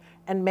these things,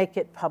 and make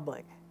it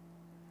public.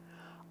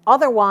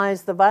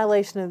 Otherwise, the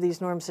violation of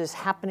these norms is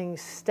happening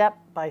step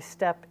by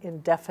step in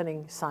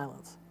deafening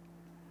silence.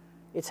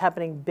 It's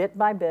happening bit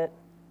by bit.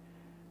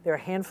 There are a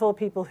handful of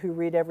people who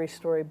read every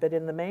story, but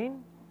in the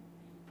main,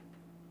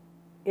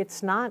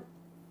 it's not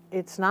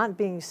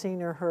being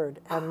seen or heard.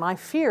 And my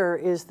fear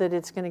is that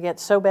it's going to get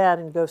so bad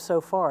and go so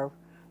far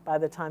by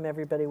the time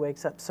everybody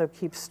wakes up. So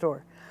keep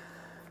store.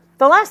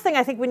 The last thing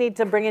I think we need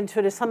to bring into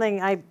it is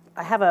something, I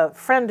have a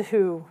friend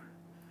who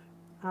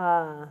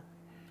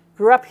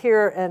grew up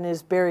here and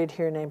is buried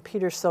here named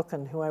Peter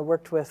Silken, who I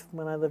worked with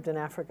when I lived in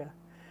Africa.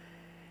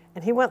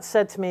 And he once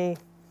said to me,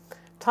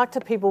 talk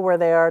to people where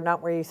they are,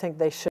 not where you think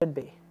they should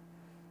be.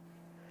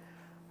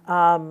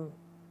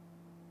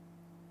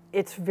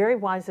 It's very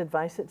wise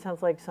advice. It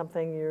sounds like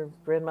something your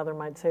grandmother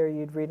might say or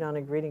you'd read on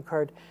a greeting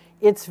card.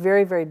 It's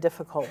very, very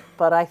difficult.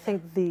 But I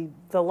think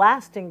the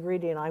last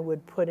ingredient I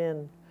would put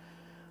in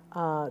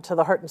to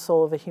the heart and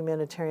soul of a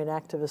humanitarian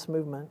activist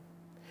movement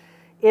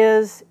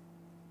is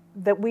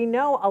that we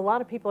know a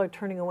lot of people are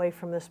turning away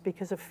from this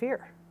because of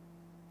fear.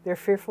 They're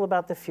fearful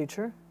about the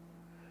future.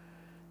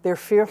 They're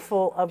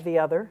fearful of the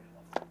other.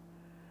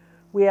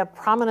 We have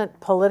prominent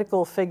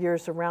political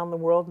figures around the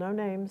world, no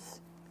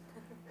names,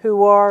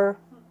 who are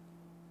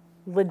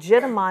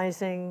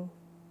legitimizing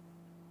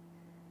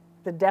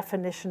the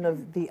definition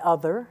of the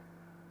other,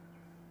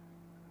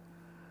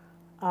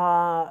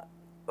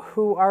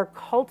 who are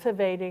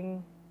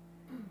cultivating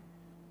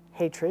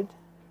hatred,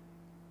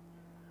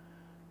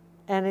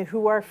 and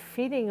who are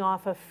feeding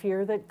off a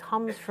fear that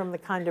comes from the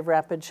kind of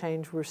rapid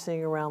change we're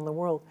seeing around the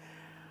world.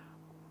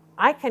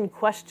 I can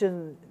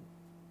question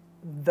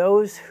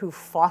those who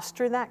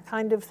foster that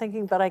kind of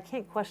thinking, but I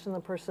can't question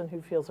the person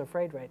who feels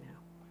afraid right now.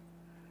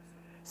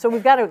 So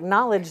we've got to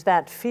acknowledge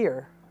that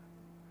fear.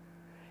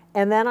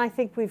 And then I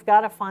think we've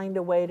got to find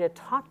a way to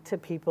talk to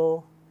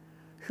people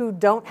who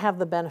don't have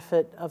the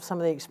benefit of some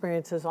of the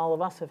experiences all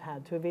of us have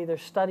had, to have either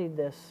studied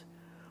this,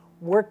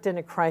 worked in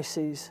a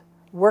crisis,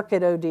 work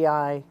at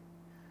ODI,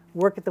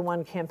 work at the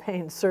One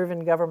Campaign, serve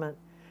in government,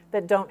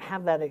 that don't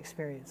have that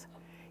experience,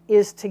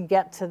 is to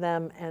get to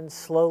them and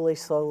slowly,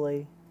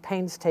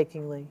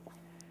 painstakingly,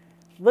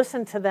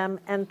 listen to them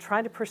and try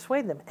to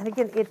persuade them. And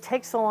again, it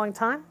takes a long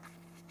time,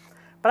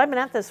 but I've been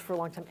at this for a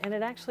long time, and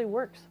it actually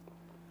works.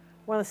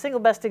 One of the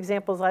single best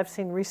examples I've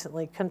seen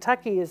recently,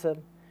 Kentucky is a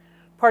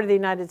part of the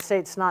United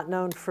States not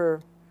known for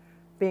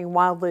being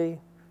wildly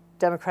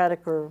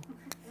democratic or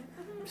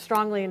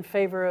strongly in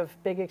favor of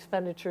big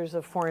expenditures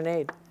of foreign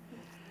aid.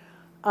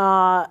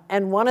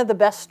 And one of the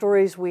best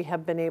stories we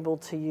have been able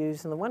to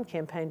use in the One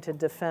Campaign to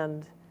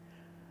defend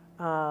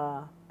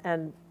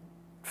and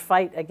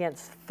fight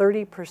against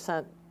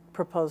 30%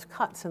 proposed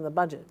cuts in the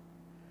budget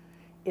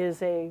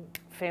is a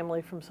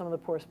family from some of the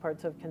poorest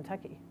parts of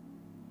Kentucky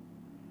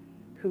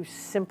who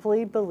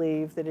simply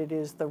believe that it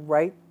is the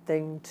right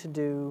thing to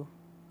do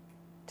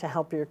to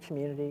help your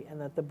community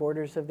and that the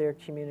borders of their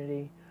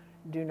community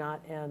do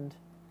not end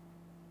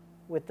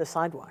with the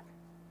sidewalk.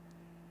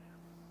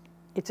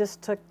 It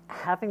just took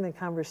having the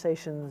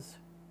conversations,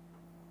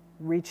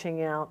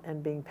 reaching out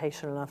and being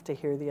patient enough to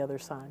hear the other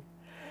side.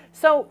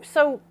 So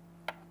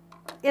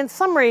in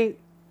summary,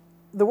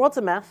 the world's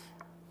a mess.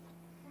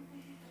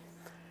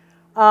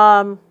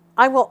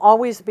 I will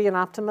always be an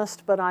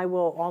optimist, but I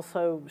will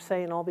also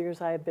say in all the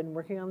years I have been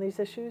working on these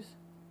issues,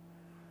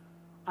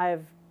 I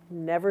have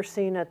never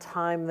seen a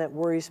time that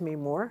worries me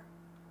more.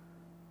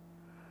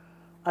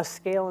 A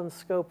scale and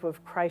scope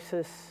of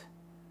crisis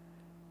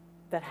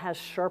that has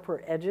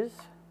sharper edges,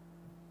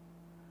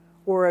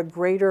 or a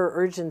greater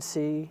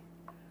urgency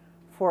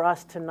for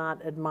us to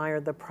not admire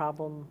the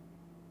problem,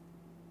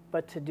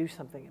 but to do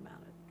something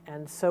about it.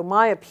 And so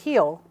my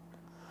appeal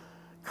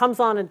comes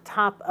on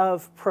top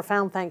of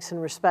profound thanks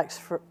and respect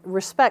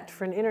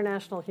for an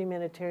international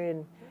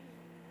humanitarian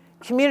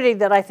community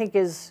that I think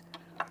is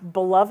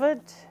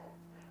beloved,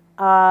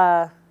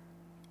 but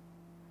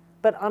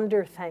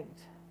underthanked.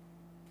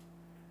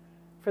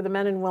 For the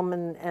men and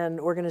women and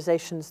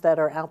organizations that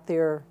are out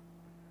there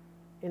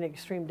in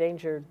extreme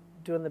danger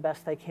doing the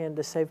best they can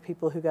to save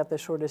people who got the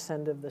shortest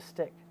end of the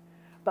stick.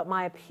 But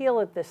my appeal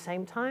at the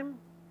same time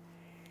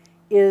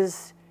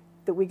is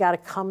that we got to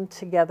come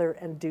together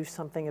and do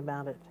something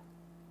about it.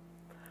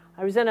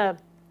 I was in a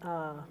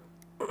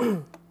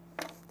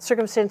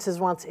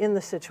circumstances once in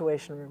the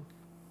Situation Room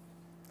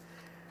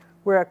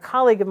where a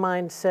colleague of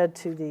mine said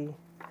to the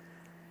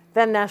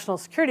then National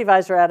Security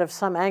Advisor out of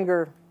some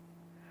anger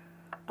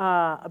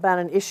about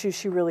an issue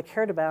she really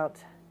cared about,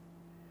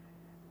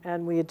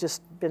 and we had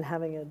just been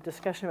having a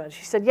discussion about it.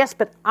 She said, yes,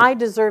 but I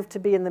deserve to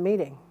be in the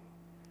meeting.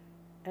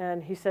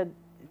 And he said,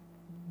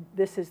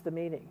 this is the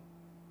meeting.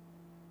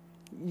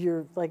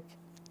 You're like,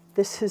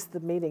 this is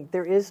the meeting.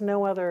 There is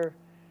no other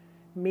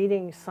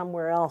meeting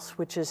somewhere else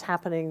which is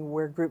happening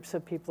where groups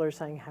of people are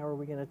saying, how are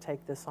we going to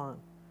take this on?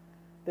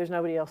 There's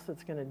nobody else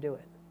that's going to do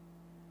it.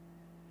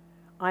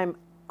 I'm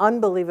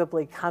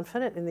unbelievably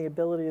confident in the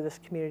ability of this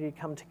community to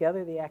come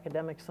together, the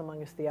academics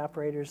among us, the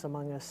operators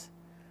among us,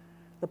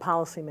 the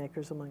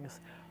policymakers among us.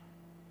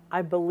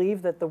 I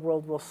believe that the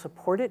world will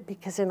support it,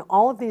 because in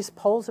all of these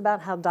polls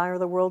about how dire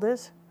the world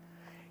is,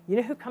 you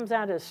know who comes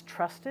out as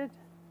trusted,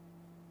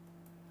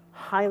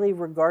 highly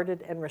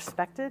regarded and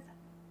respected?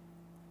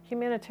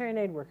 Humanitarian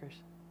aid workers.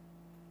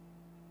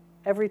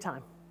 Every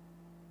time.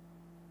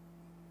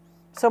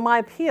 So my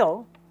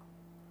appeal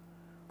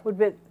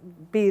would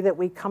be that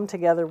we come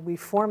together, we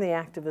form the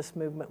activist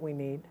movement we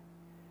need,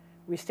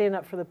 we stand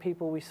up for the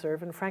people we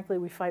serve, and frankly,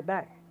 we fight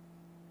back.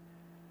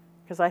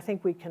 Because I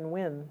think we can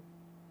win,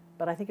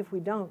 but I think if we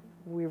don't,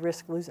 we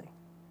risk losing.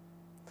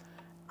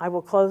 I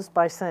will close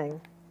by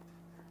saying,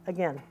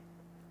 again,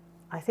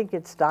 I think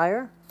it's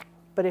dire,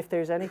 but if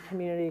there's any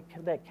community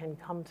that can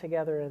come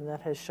together and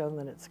that has shown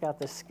that it's got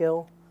the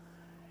skill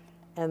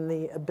and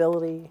the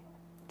ability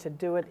to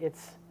do it,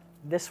 it's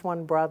this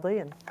one broadly,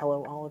 and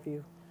hello all of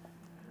you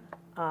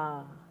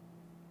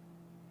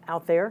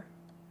out there.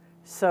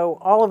 So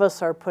all of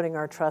us are putting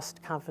our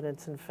trust,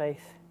 confidence, and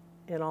faith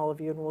in all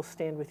of you, and we'll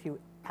stand with you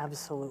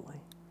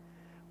absolutely.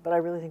 But I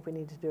really think we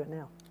need to do it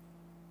now.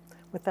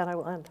 With that, I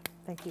will end.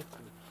 Thank you.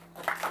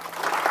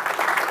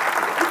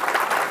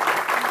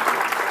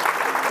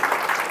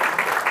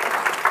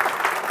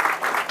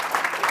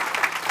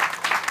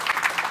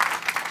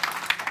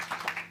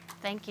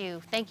 Thank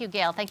you. Thank you,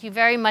 Gayle. Thank you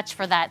very much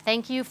for that.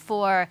 Thank you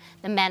for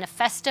the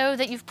manifesto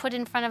that you've put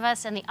in front of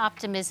us and the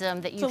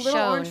optimism that you've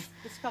shown.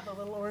 It's got the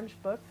little orange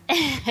book.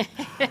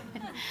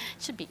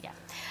 Should be,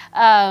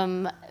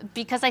 yeah.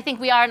 Because I think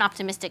we are an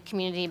optimistic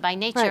community by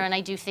nature, Right. and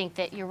I do think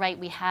that you're right,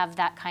 we have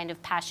that kind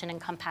of passion and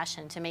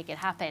compassion to make it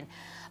happen.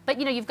 But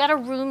you know, you've got a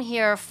room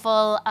here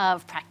full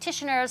of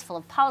practitioners, full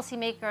of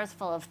policymakers,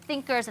 full of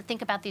thinkers that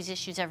think about these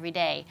issues every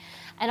day.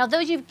 And although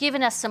you've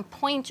given us some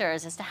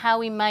pointers as to how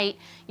we might,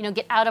 you know,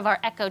 get out of our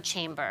echo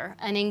chamber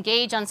and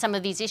engage on some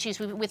of these issues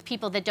with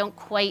people that don't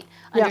quite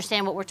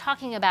understand what we're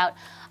talking about,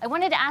 I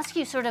wanted to ask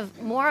you sort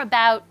of more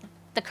about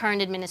the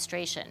current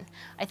administration.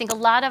 I think a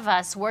lot of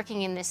us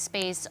working in this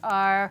space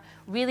are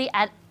really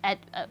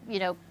you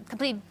know,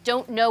 completely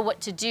don't know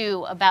what to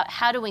do about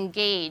how to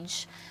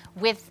engage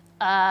with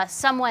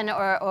someone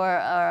or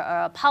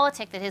a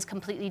politic that is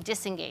completely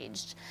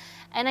disengaged.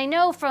 And I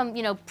know from,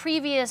 you know,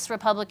 previous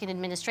Republican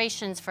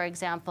administrations, for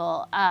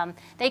example,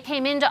 they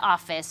came into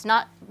office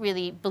not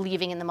really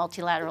believing in the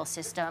multilateral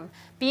system,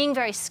 being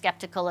very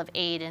skeptical of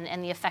aid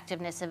and the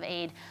effectiveness of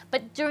aid.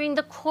 But during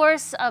the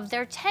course of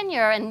their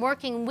tenure and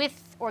working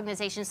with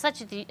organizations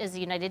such as the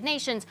United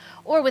Nations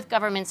or with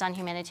governments on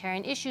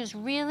humanitarian issues,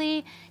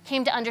 really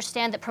came to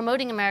understand that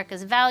promoting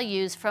America's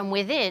values from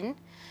within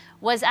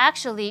was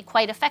actually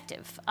quite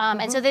effective.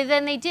 And so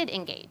then they did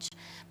engage.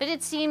 But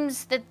it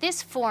seems that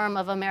this form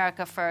of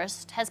America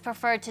First has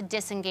preferred to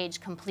disengage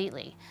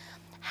completely.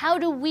 How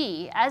do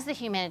we, as the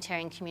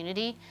humanitarian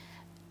community,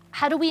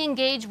 how do we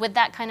engage with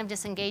that kind of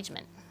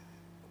disengagement?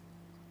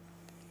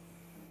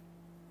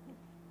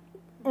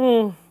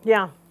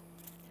 Yeah.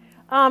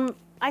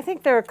 I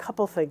think there are a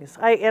couple things.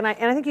 And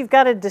I think you've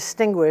got to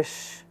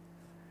distinguish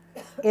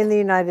in the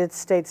United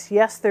States.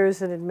 Yes, there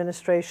is an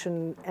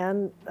administration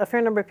and a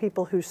fair number of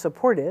people who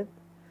support it,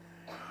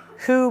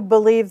 who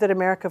believe that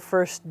America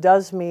First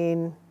does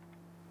mean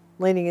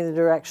leaning in the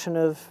direction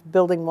of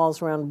building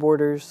walls around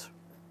borders,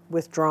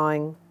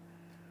 withdrawing,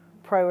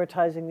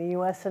 prioritizing the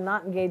U.S., and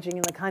not engaging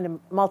in the kind of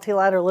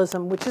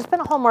multilateralism which has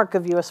been a hallmark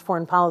of U.S.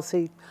 foreign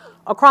policy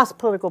across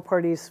political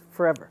parties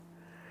forever.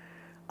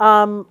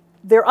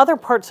 There are other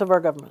parts of our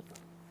government,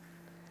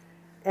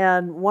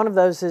 and one of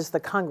those is the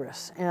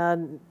Congress.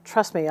 And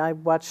trust me, I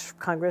watch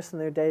Congress, and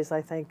there are days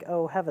I think,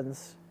 oh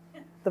heavens,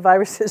 the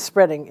virus is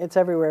spreading, it's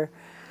everywhere.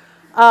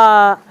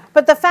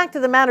 But the fact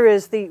of the matter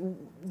is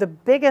the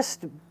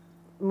biggest,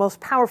 most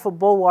powerful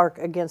bulwark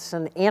against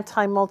an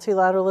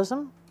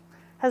anti-multilateralism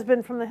has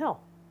been from the Hill,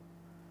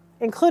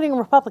 including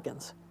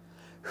Republicans,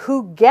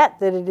 who get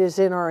that it is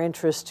in our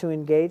interest to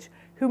engage,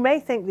 who may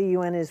think the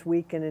UN is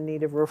weak and in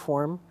need of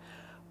reform,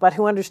 but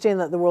who understand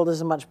that the world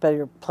is a much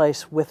better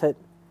place with it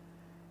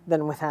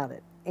than without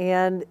it.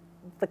 And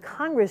the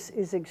Congress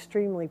is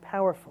extremely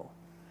powerful.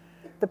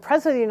 The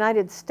President of the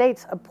United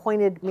States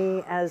appointed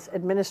me as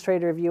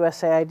administrator of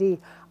USAID.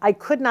 I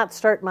could not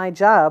start my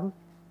job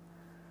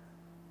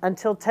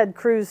until Ted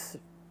Cruz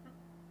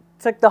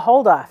took the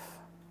hold off,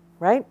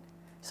 right?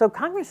 So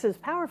Congress is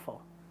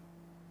powerful.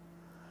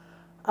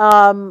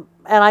 So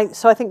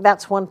I think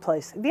that's one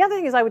place. The other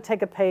thing is I would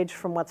take a page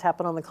from what's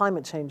happened on the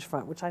climate change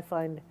front, which I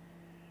find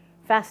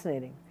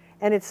fascinating.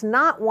 And it's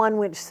not one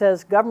which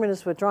says government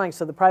is withdrawing,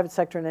 so the private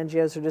sector and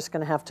NGOs are just going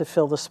to have to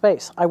fill the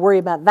space. I worry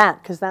about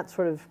that because that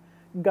sort of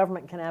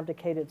government can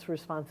abdicate its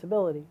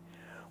responsibility.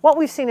 What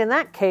we've seen in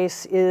that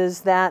case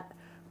is that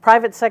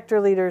private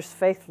sector leaders,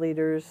 faith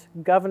leaders,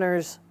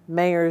 governors,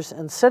 mayors,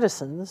 and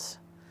citizens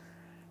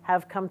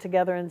have come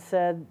together and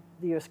said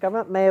the U.S.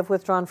 government may have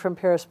withdrawn from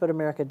Paris, but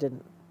America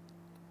didn't.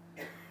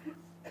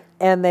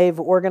 And they've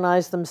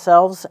organized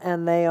themselves,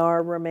 and they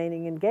are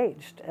remaining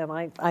engaged. And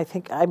I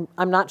think, I'm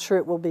not sure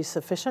it will be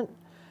sufficient,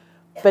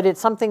 but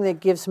it's something that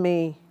gives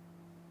me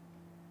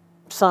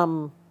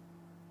some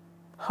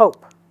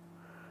hope.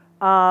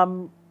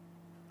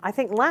 I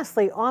think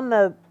lastly, on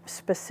the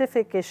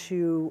specific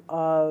issue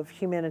of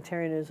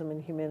humanitarianism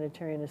and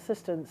humanitarian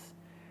assistance,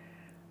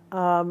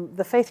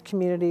 the faith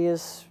community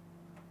is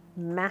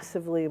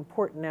massively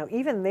important now.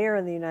 Even there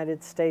in the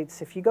United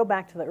States, if you go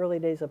back to the early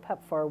days of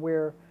PEPFAR,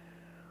 where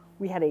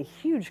we had a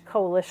huge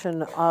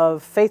coalition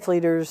of faith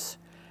leaders,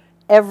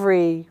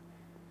 every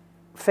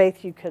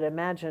faith you could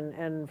imagine,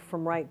 and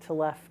from right to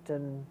left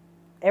and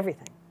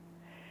everything.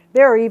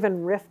 There are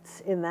even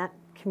rifts in that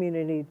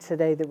community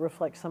today that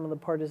reflect some of the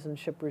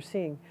partisanship we're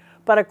seeing.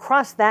 But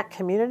across that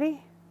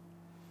community,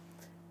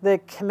 the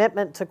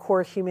commitment to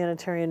core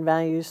humanitarian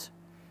values,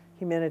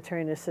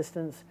 humanitarian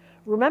assistance.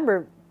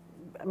 Remember,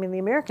 I mean, the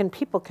American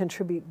people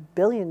contribute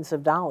billions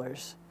of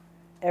dollars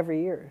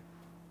every year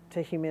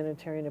to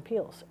humanitarian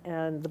appeals,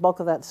 and the bulk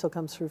of that still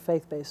comes through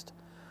faith-based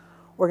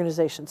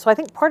organizations. So I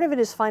think part of it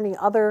is finding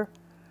other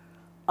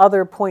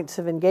points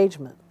of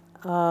engagement.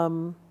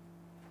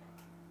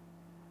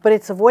 But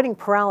it's avoiding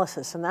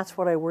paralysis, and that's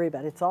what I worry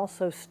about. It's all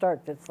so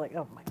stark that it's like,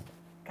 oh my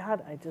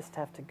God, I just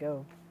have to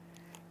go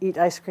eat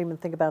ice cream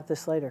and think about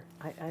this later.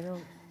 I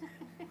don't,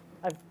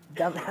 I've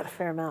done that a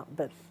fair amount,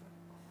 but.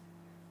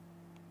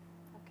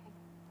 Okay,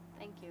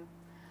 thank you.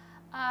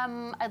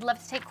 I'd love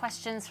to take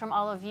questions from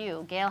all of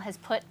you. Gayle has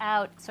put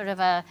out sort of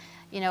a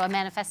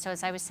manifesto,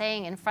 as I was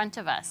saying, in front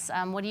of us.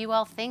 What do you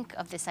all think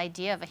of this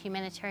idea of a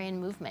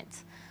humanitarian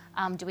movement?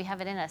 Do we have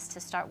it in us to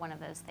start one of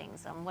those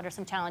things? What are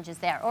some challenges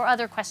there? Or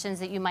other questions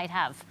that you might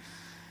have,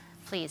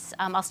 please.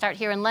 I'll start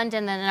here in London,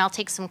 and then I'll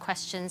take some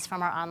questions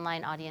from our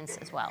online audience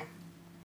as well.